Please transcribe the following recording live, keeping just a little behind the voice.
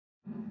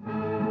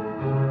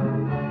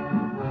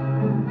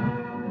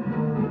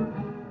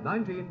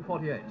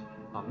(1948),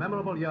 a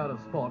memorable year of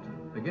sport,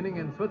 beginning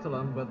in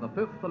Switzerland with the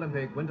 5th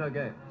Olympic Winter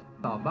Games.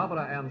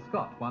 Barbara Ann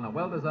Scott won a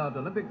well-deserved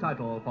Olympic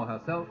title for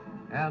herself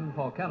and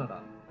for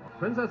Canada.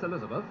 Princess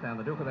Elizabeth and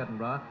the Duke of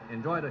Edinburgh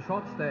enjoyed a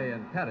short stay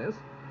in Paris,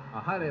 a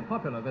highly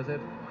popular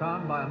visit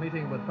crowned by a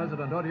meeting with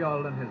President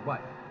Oriol and his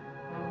wife.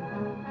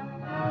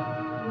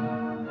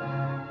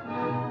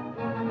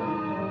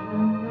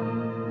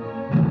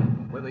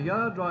 With the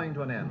year drawing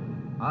to an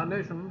end, our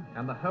nation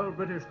and the whole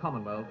British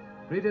Commonwealth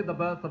greeted the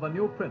birth of a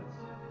new prince,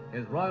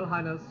 His Royal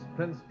Highness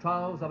Prince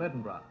Charles of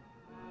Edinburgh.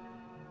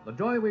 The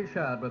joy we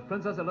shared with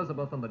Princess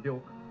Elizabeth and the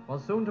Duke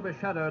was soon to be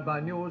shadowed by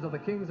news of the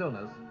King's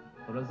illness,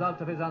 the result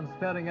of his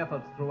unsparing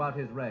efforts throughout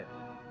his reign.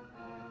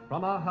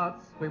 From our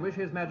hearts, we wish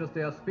His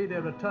Majesty a speedy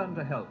return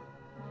to health,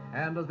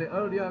 and as the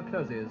old year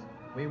closes,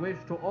 we wish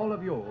to all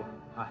of you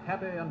a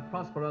happy and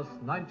prosperous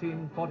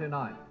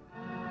 1949.